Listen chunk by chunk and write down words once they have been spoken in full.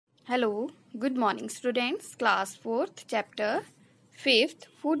Hello, good morning students. Class 4th, chapter 5th,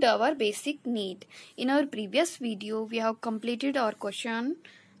 food our basic need. In our previous video, we have completed our question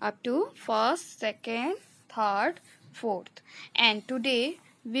up to 1st, 2nd, 3rd, 4th. And today,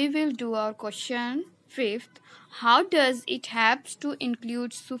 we will do our question 5th. How does it help to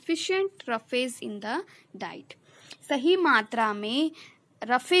include sufficient roughage in the diet? सही मात्रा में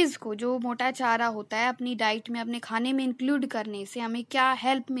roughage को, जो मोटा चारा होता है, अपनी डाइट में, अपने खाने में इंक्लूड करने से हमें क्या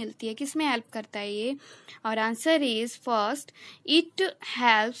हेल्प मिलती है, किस में हेल्प करता है ये? और answer is first, it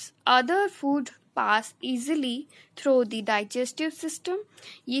helps other food pass easily through the digestive system.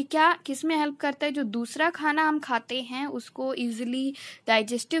 ये क्या किस में हेल्प करता है? जो दूसरा खाना हम खाते हैं उसको इजीली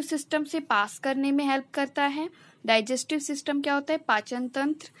डाइजेस्टिव सिस्टम से पास करने में हेल्प करता है. डाइजेस्टिव सिस्टम क्या होता है? पाचन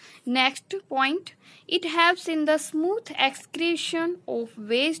तंत्र. Next point, it helps in the smooth excretion of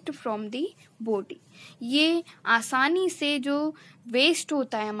waste from the body. ये आसानी से जो वेस्ट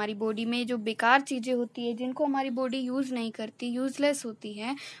होता है हमारी बॉडी में, जो बेकार चीजें होती है जिनको हमारी बॉडी यूज नहीं करती, यूजलेस होती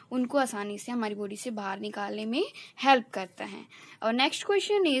है, उनको आसानी से हमारी बॉडी से बाहर निकालने में हेल्प करता है. और next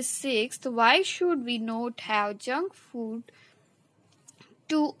question is 6th, why should we not have junk food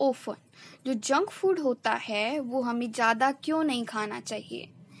to often. जो जंक फूड होता है वो हमें ज्यादा क्यों नहीं खाना चाहिए?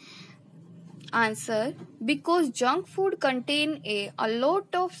 Answer, because junk food contain a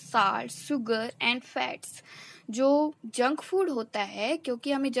lot of salt, sugar and fats. जो जंक फूड होता है,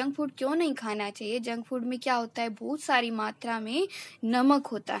 क्योंकि हमें जंक फूड क्यों नहीं खाना चाहिए? जंक फूड में क्या होता है? बहुत सारी मात्रा में नमक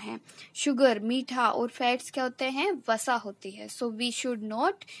होता है, शुगर मीठा, और फैट्स क्या होते हैं? वसा होती है. So we should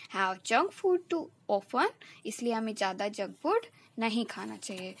not have junk food to often. इसलिए हमें ज्यादा जंक फूड नहीं खाना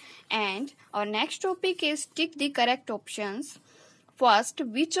चाहिए. एंड और next topic is tick the correct options. First,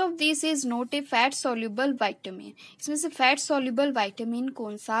 which of this is not a fat soluble vitamin. इसमें से फैट सोल्यूबल वाइटामिन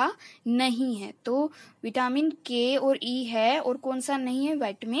कौन सा नहीं है? तो विटामिन के और ई है, और कौन सा नहीं है?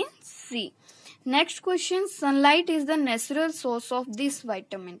 Vitamin C. Next question, sunlight is the natural source of this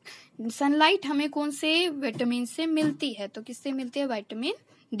vitamin. Sunlight हमें कौन से विटामिन से मिलती है? तो किससे मिलती है? विटामिन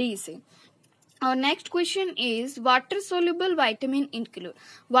डी से. और next question is water soluble vitamin include.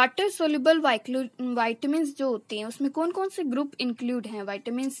 Water soluble vitamin जो होते हैं उसमें कौन कौन से ग्रुप इंक्लूड हैं?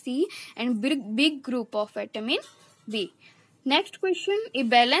 Vitamin C and big group of vitamin B. Next question, a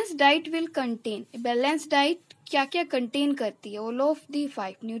balance diet will contain. A balance diet क्या क्या कंटेन करती है? All of the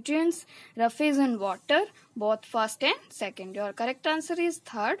 5 nutrients, roughage and water, both first and second. और correct answer is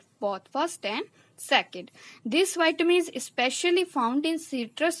third, both first and second. This vitamin is especially found in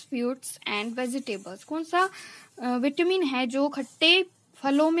citrus fruits and vegetables. कौन सा vitamin है जो खट्टे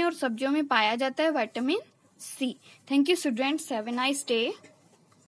फलों में और सब्जियों में पाया जाता है? Vitamin C. Thank you students, have a nice day.